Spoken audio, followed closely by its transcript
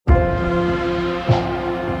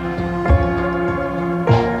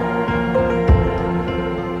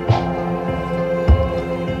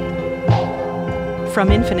From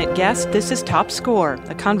Infinite Guest, this is Top Score,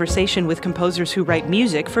 a conversation with composers who write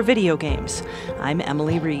music for video games. I'm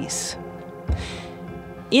Emily Reese.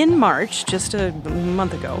 In March, just a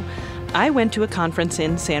month ago, I went to a conference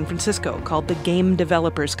in San Francisco called the Game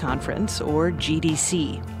Developers Conference, or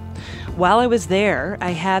GDC. While I was there,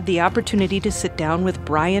 I had the opportunity to sit down with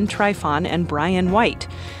Brian Tryfon and Brian White.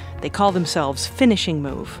 They call themselves Finishing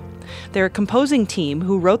Move. They're a composing team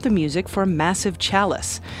who wrote the music for Massive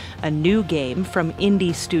Chalice, a new game from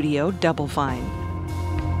indie studio Double Fine.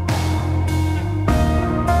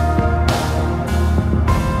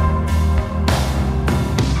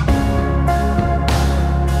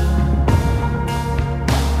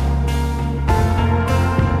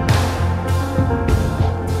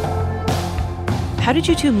 How did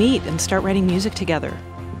you two meet and start writing music together?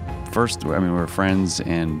 First, we were friends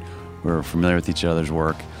and we were familiar with each other's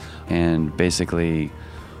work. And basically,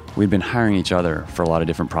 we'd been hiring each other for a lot of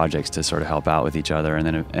different projects to sort of help out with each other.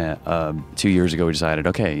 And then 2 years ago, we decided,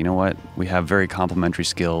 okay, you know what? We have very complementary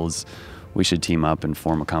skills. We should team up and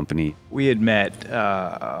form a company. We had met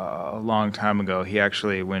a long time ago. He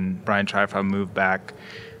actually, when Brian Tryfon moved back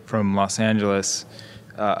from Los Angeles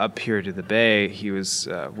up here to the Bay, he was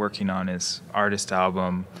working on his artist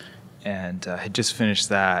album and had just finished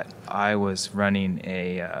that. I was running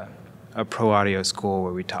a pro audio school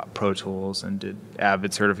where we taught Pro Tools and did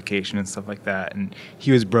Avid certification and stuff like that. And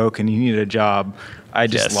he was broke and he needed a job. I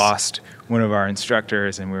just lost one of our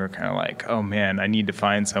instructors and we were kind of like, oh man, I need to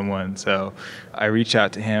find someone. So I reached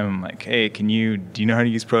out to him like, hey, do you know how to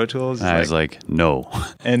use Pro Tools? I was like, no.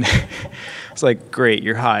 And it's like, great,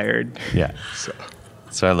 you're hired. Yeah.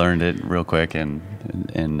 So I learned it real quick and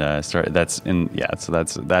started. So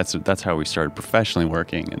that's how we started professionally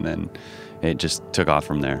working, and then it just took off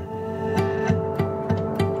from there.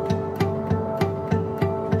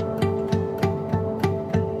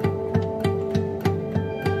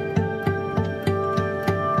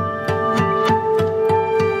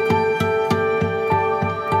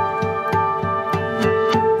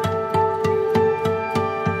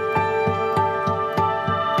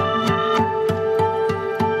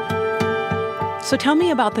 So tell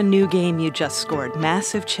me about the new game you just scored,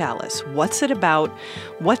 Massive Chalice. What's it about?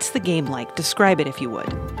 What's the game like? Describe it if you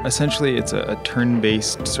would. Essentially, it's a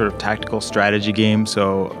turn-based sort of tactical strategy game.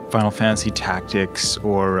 So Final Fantasy Tactics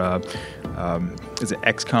or is it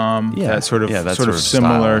XCOM? Yeah, that sort of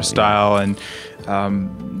similar style. And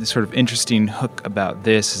the sort of interesting hook about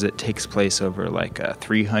this is it takes place over like a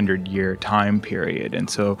 300-year time period. And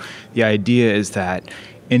so the idea is that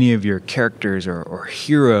any of your characters or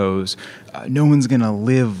heroes, no one's going to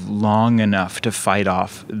live long enough to fight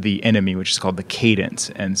off the enemy, which is called the Cadence.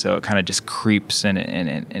 And so it kind of just creeps and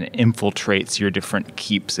infiltrates your different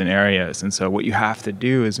keeps and areas. And so what you have to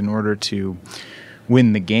do is, in order to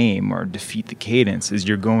win the game or defeat the Cadence, is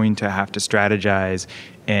you're going to have to strategize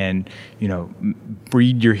and,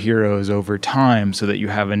 breed your heroes over time so that you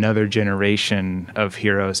have another generation of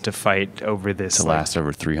heroes to fight over this. To last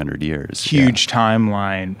over 300 years. Huge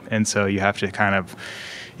timeline. And so you have to kind of,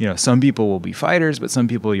 some people will be fighters, but some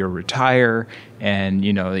people you'll retire and,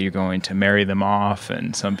 you're going to marry them off,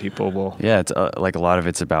 and some people will. Yeah, it's like a lot of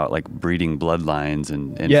it's about like breeding bloodlines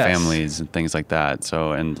and families and things like that.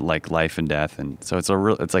 So, and like life and death. And so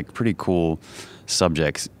it's like pretty cool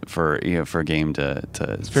subjects for a game to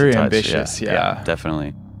it's very touch. Ambitious. Yeah,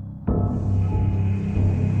 definitely.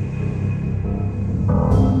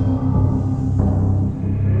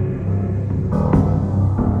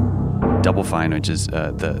 Double Fine, which is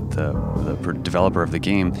the developer of the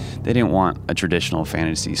game, they didn't want a traditional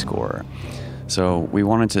fantasy score. So we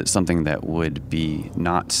wanted something that would be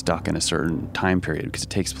not stuck in a certain time period, because it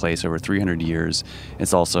takes place over 300 years.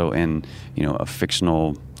 It's also in a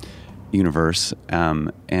fictional universe,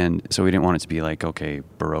 and so we didn't want it to be like, okay,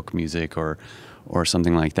 Baroque music or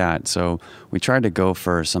something like that. So we tried to go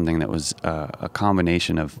for something that was a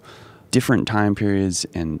combination of different time periods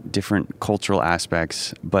and different cultural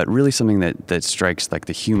aspects, but really something that strikes like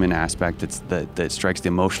the human aspect, that strikes the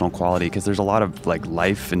emotional quality, because there's a lot of like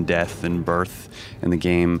life and death and birth in the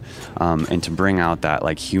game, and to bring out that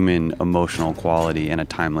like human emotional quality and a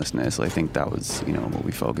timelessness, I think that was what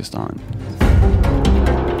we focused on.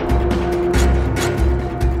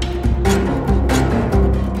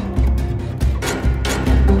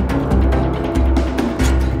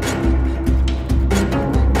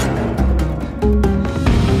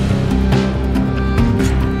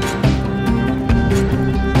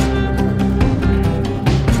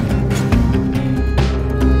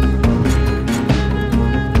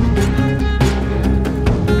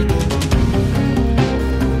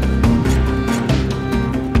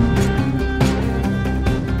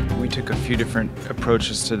 different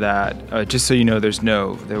approaches to that. Just so you know, there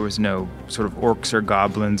was no sort of orcs or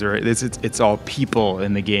goblins, or it's all people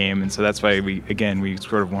in the game, and so that's why we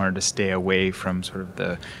sort of wanted to stay away from sort of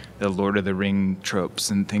the Lord of the Ring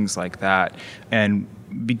tropes and things like that. And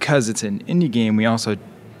because it's an indie game, we also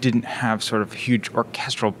didn't have sort of huge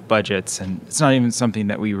orchestral budgets, and it's not even something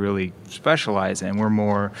that we really specialize in. We're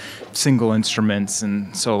more single instruments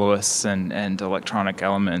and soloists and electronic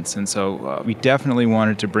elements, and so we definitely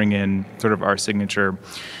wanted to bring in sort of our signature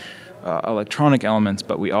electronic elements,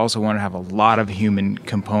 but we also want to have a lot of human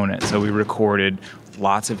components. So we recorded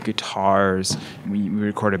lots of guitars. We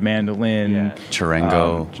recorded mandolin,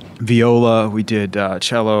 charango, viola. We did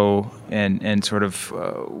cello, and sort of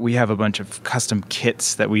we have a bunch of custom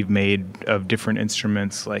kits that we've made of different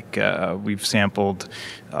instruments. Like we've sampled.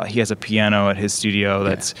 He has a piano at his studio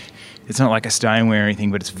that's. It's not like a Steinway or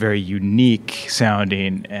anything, but it's very unique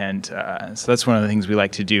sounding, and so that's one of the things we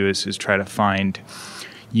like to do is try to find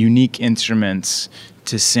unique instruments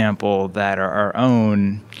to sample that are our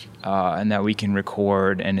own. And that we can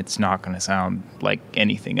record, and it's not going to sound like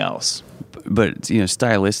anything else. But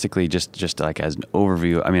stylistically, just like as an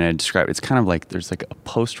overview, I mean, I describe it's kind of like there's like a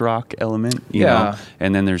post-rock element, you know,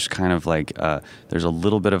 and then there's kind of like there's a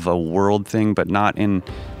little bit of a world thing, but not in.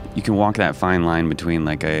 You can walk that fine line between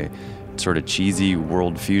like a sort of cheesy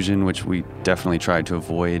world fusion, which we definitely tried to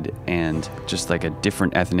avoid, and just like a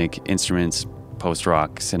different ethnic instruments,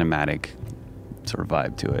 post-rock, cinematic sort of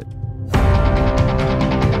vibe to it.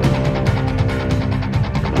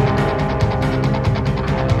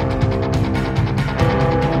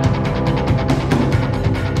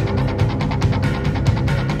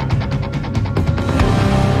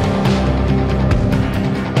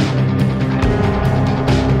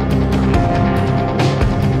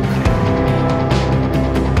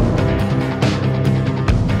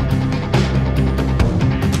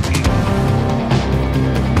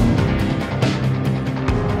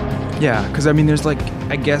 Yeah, because I mean, there's like,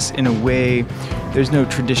 I guess in a way, there's no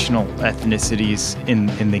traditional ethnicities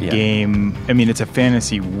in the game. I mean, it's a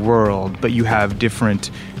fantasy world, but you have different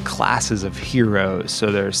classes of heroes.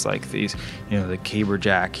 So there's like these, the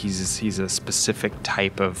Caberjack. He's a specific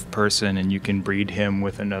type of person, and you can breed him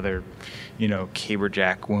with another,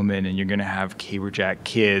 Caberjack woman, and you're going to have Caberjack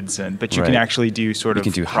kids. But you can actually do sort of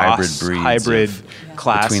hybrid breeds,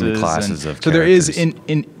 classes between the classes of characters. So there is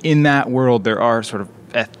in that world there are sort of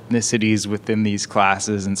ethnicities within these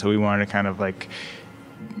classes, and so we wanted to kind of like,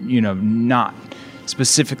 not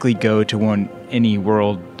specifically go to any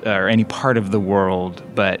world or any part of the world,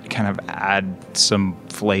 but kind of add some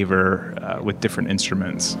flavor with different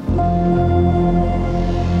instruments.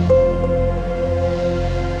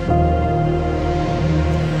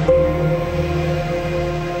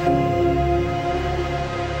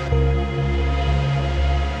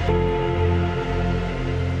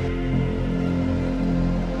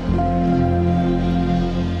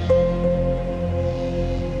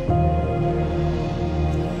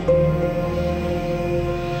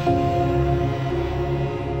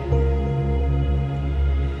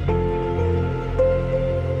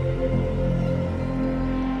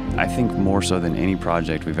 I think more so than any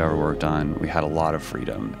project we've ever worked on, we had a lot of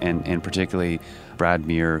freedom. And particularly Brad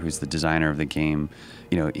Muir, who's the designer of the game,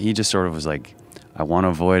 he just sort of was like, I want to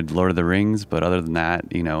avoid Lord of the Rings, but other than that,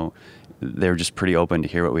 they were just pretty open to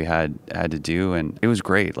hear what we had to do. And it was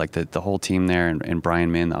great. Like the whole team there, and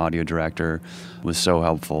Brian Min, the audio director, was so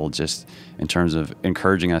helpful just in terms of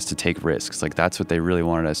encouraging us to take risks. Like that's what they really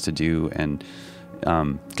wanted us to do. And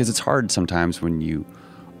because it's hard sometimes when you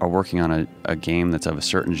are working on a game that's of a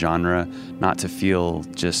certain genre, not to feel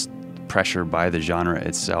just pressure by the genre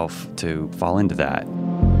itself to fall into that.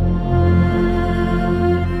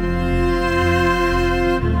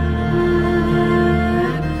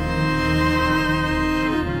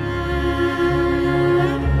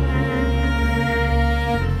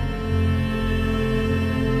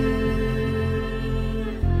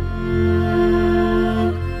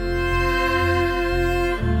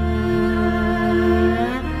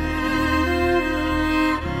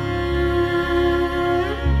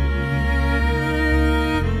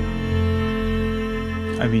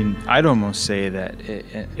 I mean, I'd almost say that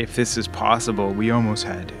if this is possible, we almost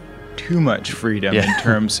had too much freedom in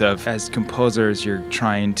terms of, as composers, you're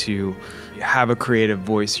trying to have a creative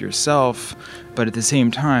voice yourself, but at the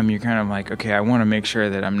same time, you're kind of like, okay, I want to make sure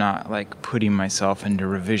that I'm not like putting myself into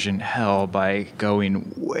revision hell by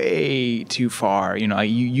going way too far. You know,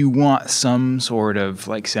 you want some sort of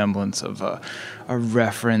like semblance of a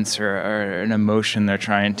reference or an emotion they're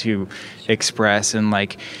trying to express. And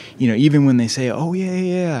like, you know, even when they say, oh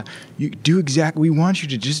yeah, you do exactly, we want you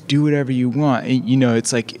to just do whatever you want. And, you know,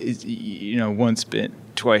 it's like, you know, once bitten,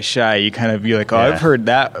 twice shy, you kind of be like, oh, yeah. I've heard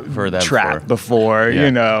that track before, yeah.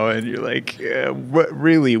 You know, and you're like,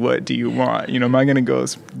 what do you want? You know, am I going to go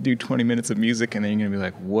do 20 minutes of music and then you're going to be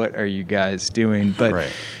like, what are you guys doing? But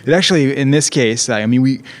right. It actually, in this case, I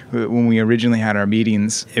mean, when we originally had our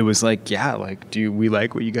meetings, it was like, yeah, like, do we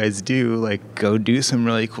like what you guys do? Like, go do some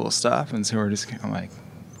really cool stuff. And so we're just kind of like,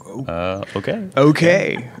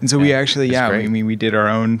 okay. And so we actually, we did our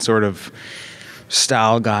own sort of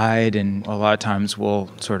style guide, and a lot of times we'll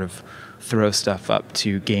sort of throw stuff up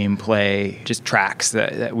to gameplay, just tracks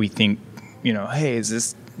that we think, you know, hey, is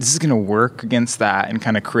this going to work against that, and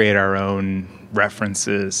kind of create our own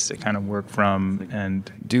references to kind of work from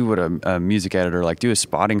and do what a music editor, like do a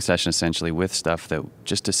spotting session essentially with stuff that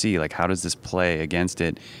just to see like how does this play against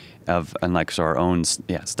it and like so our own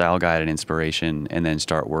style guide and inspiration, and then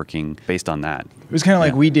start working based on that. It was kind of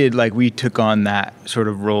like we took on that sort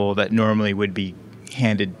of role that normally would be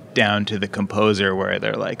handed down to the composer, where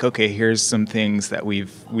they're like, okay, here's some things that we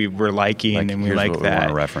were liking, like, and we like that. We want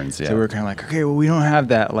to reference, yeah. So we're kind of like, okay, well, we don't have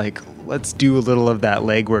that. Like, let's do a little of that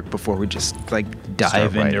legwork before we just like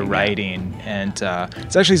dive into writing. Yeah. And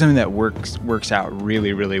it's actually something that works out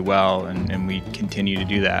really, really well, and we continue to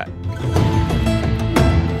do that.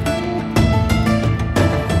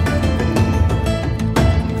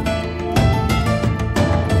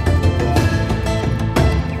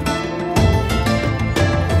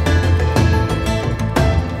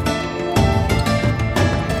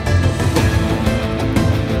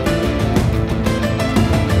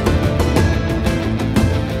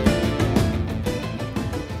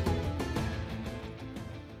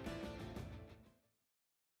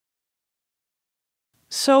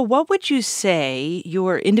 So what would you say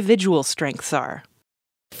your individual strengths are?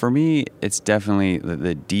 For me, it's definitely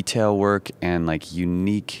the detail work and like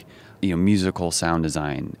unique, musical sound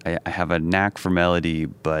design. I have a knack for melody,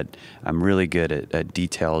 but I'm really good at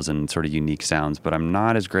details and sort of unique sounds, but I'm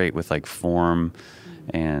not as great with like form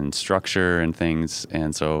and structure and things.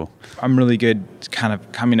 And so I'm really good kind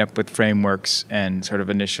of coming up with frameworks and sort of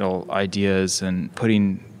initial ideas and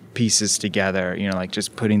putting pieces together, like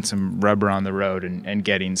just putting some rubber on the road and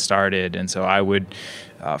getting started. And so I would,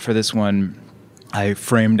 for this one, I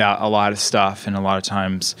framed out a lot of stuff, and a lot of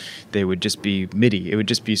times they would just be MIDI. It would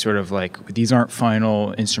just be sort of like, these aren't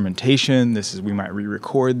final instrumentation. We might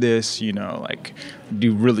re-record this, like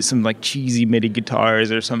do really some like cheesy MIDI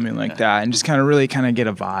guitars or something like that, and just kind of really kind of get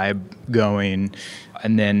a vibe going.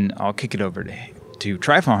 And then I'll kick it over to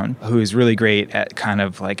Tryphon, who is really great at kind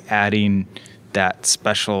of like adding that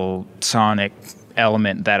special sonic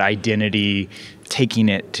element, that identity, taking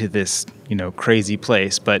it to this, crazy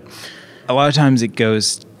place. But a lot of times it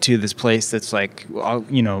goes to this place that's like,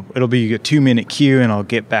 it'll be a 2-minute cue and I'll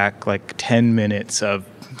get back like 10 minutes of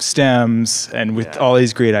stems and with all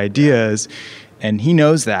these great ideas. And he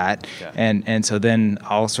knows that. Yeah. And so then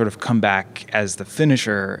I'll sort of come back as the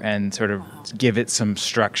finisher and sort of give it some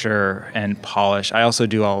structure and polish. I also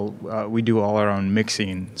we do all our own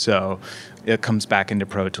mixing. So it comes back into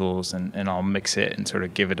Pro Tools and I'll mix it and sort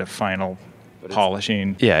of give it a final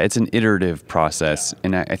polishing. It's an iterative process,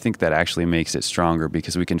 and I think that actually makes it stronger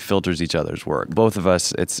because we can filter each other's work. Both of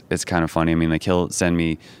us, it's kind of funny. I mean, like he'll send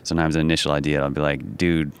me sometimes an initial idea. I'll be like,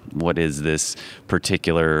 dude, what is this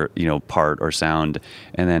particular, part or sound?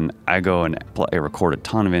 And then I go and I record a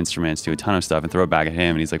ton of instruments, do a ton of stuff, and throw it back at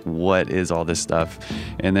him. And he's like, what is all this stuff?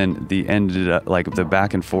 And then the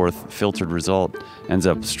back and forth filtered result ends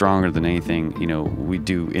up stronger than anything, we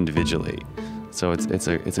do individually. So it's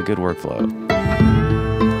a good workflow.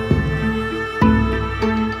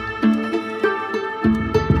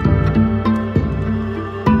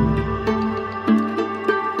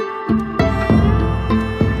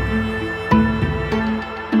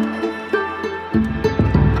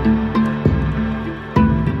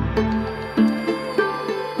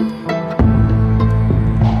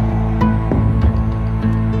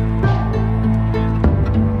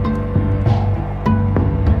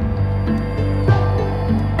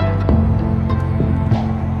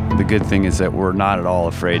 The good thing is that we're not at all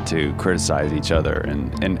afraid to criticize each other,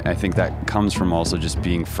 and I think that comes from also just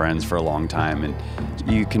being friends for a long time, and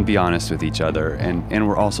you can be honest with each other, and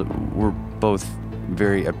we're both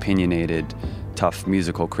very opinionated tough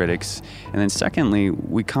musical critics. And then secondly,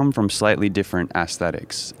 we come from slightly different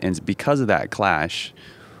aesthetics. And because of that clash,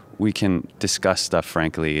 we can discuss stuff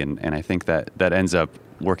frankly. And I think that ends up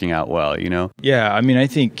working out well, you know? Yeah, I mean, I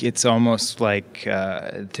think it's almost like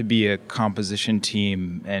to be a composition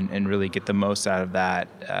team and really get the most out of that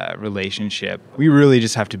relationship. We really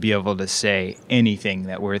just have to be able to say anything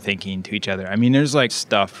that we're thinking to each other. I mean, there's like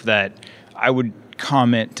stuff that I would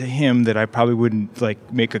comment to him that I probably wouldn't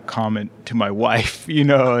like make a comment to my wife, you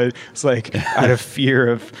know. It's like out of fear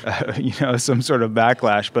of some sort of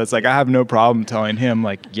backlash, but it's like I have no problem telling him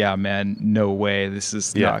like, yeah man, no way, this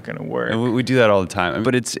is not going to work. And we do that all the time,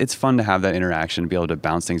 but it's fun to have that interaction, to be able to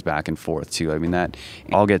bounce things back and forth too. I mean, that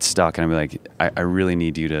I'll get stuck and I'll be like, I really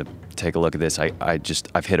need you to take a look at this.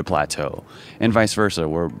 I've hit a plateau, and vice versa,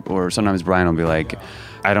 or sometimes Brian will be like,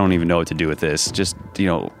 I don't even know what to do with this. Just,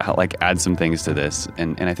 like add some things to this.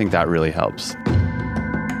 And I think that really helps.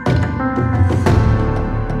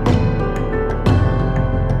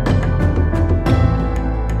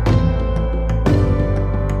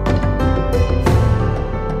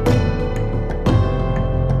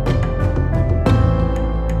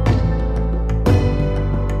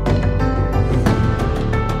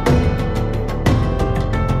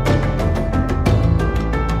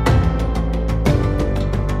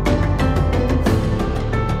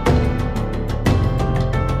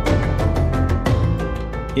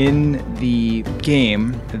 In the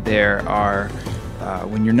game, there are,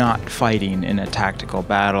 when you're not fighting in a tactical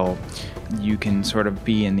battle, you can sort of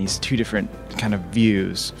be in these two different kind of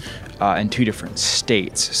views and two different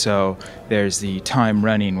states. So there's the time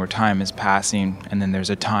running, where time is passing, and then there's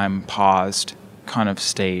a time paused kind of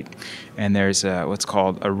state. And there's what's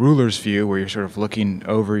called a ruler's view, where you're sort of looking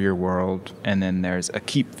over your world. And then there's a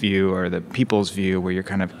keep view, or the people's view, where you're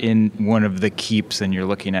kind of in one of the keeps and you're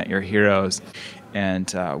looking at your heroes.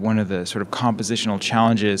 And one of the sort of compositional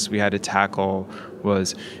challenges we had to tackle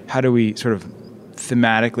was, how do we sort of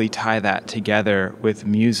thematically tie that together with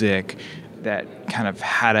music that kind of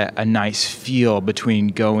had a nice feel between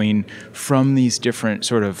going from these different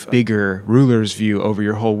sort of bigger ruler's view over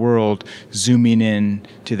your whole world, zooming in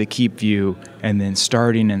to the keep view, and then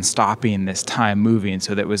starting and stopping this time moving.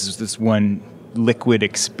 So that was this one liquid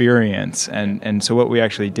experience. And so what we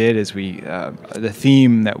actually did is the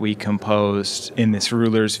theme that we composed in this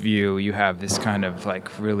ruler's view, you have this kind of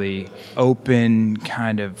like really open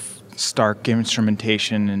kind of stark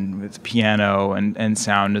instrumentation and with piano and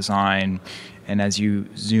sound design. And as you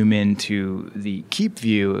zoom into the keep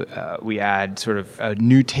view, we add sort of a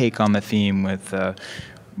new take on the theme with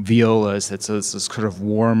violas. It's this sort of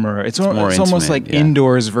warmer. It's almost like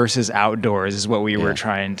indoors versus outdoors is what we were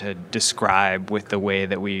trying to describe with the way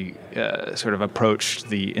that we sort of approached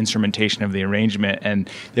the instrumentation of the arrangement. And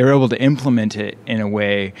they were able to implement it in a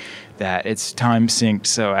way that it's time synced.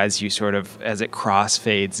 So as it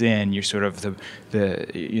crossfades in, you're sort of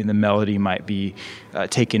the melody might be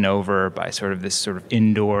taken over by sort of this sort of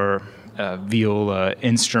indoor viola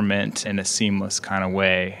instrument in a seamless kind of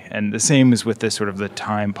way. And the same is with this sort of the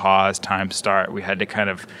time pause, time start. We had to kind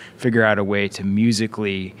of figure out a way to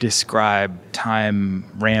musically describe time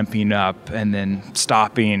ramping up and then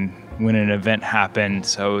stopping when an event happened.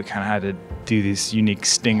 So we kind of had to do these unique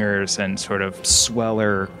stingers and sort of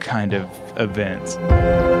sweller kind of events.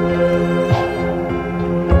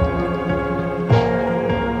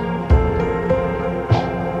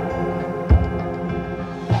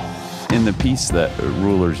 In the piece, that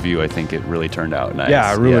ruler's view, I think it really turned out nice.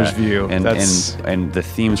 Yeah, ruler's view. And the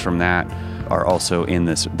themes from that are also in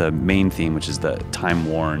the main theme, which is the time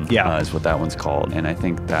worn, is what that one's called. And I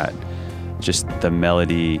think that just the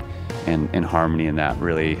melody and harmony in that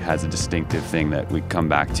really has a distinctive thing that we come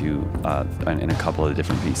back to in a couple of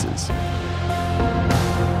different pieces.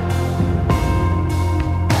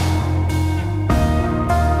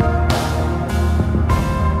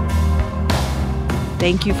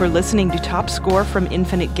 Thank you for listening to Top Score from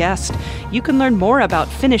Infinite Guest. You can learn more about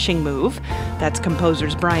Finishing Move, that's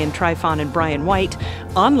composers Brian Trifon and Brian White,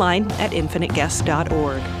 online at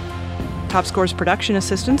infiniteguest.org. Top Score's production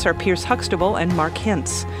assistants are Pierce Huxtable and Mark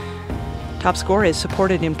Hintz. Top Score is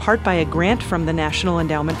supported in part by a grant from the National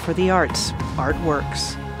Endowment for the Arts,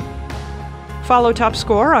 Artworks. Follow Top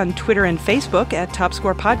Score on Twitter and Facebook at Top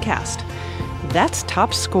Score Podcast. That's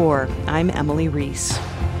Top Score. I'm Emily Reese.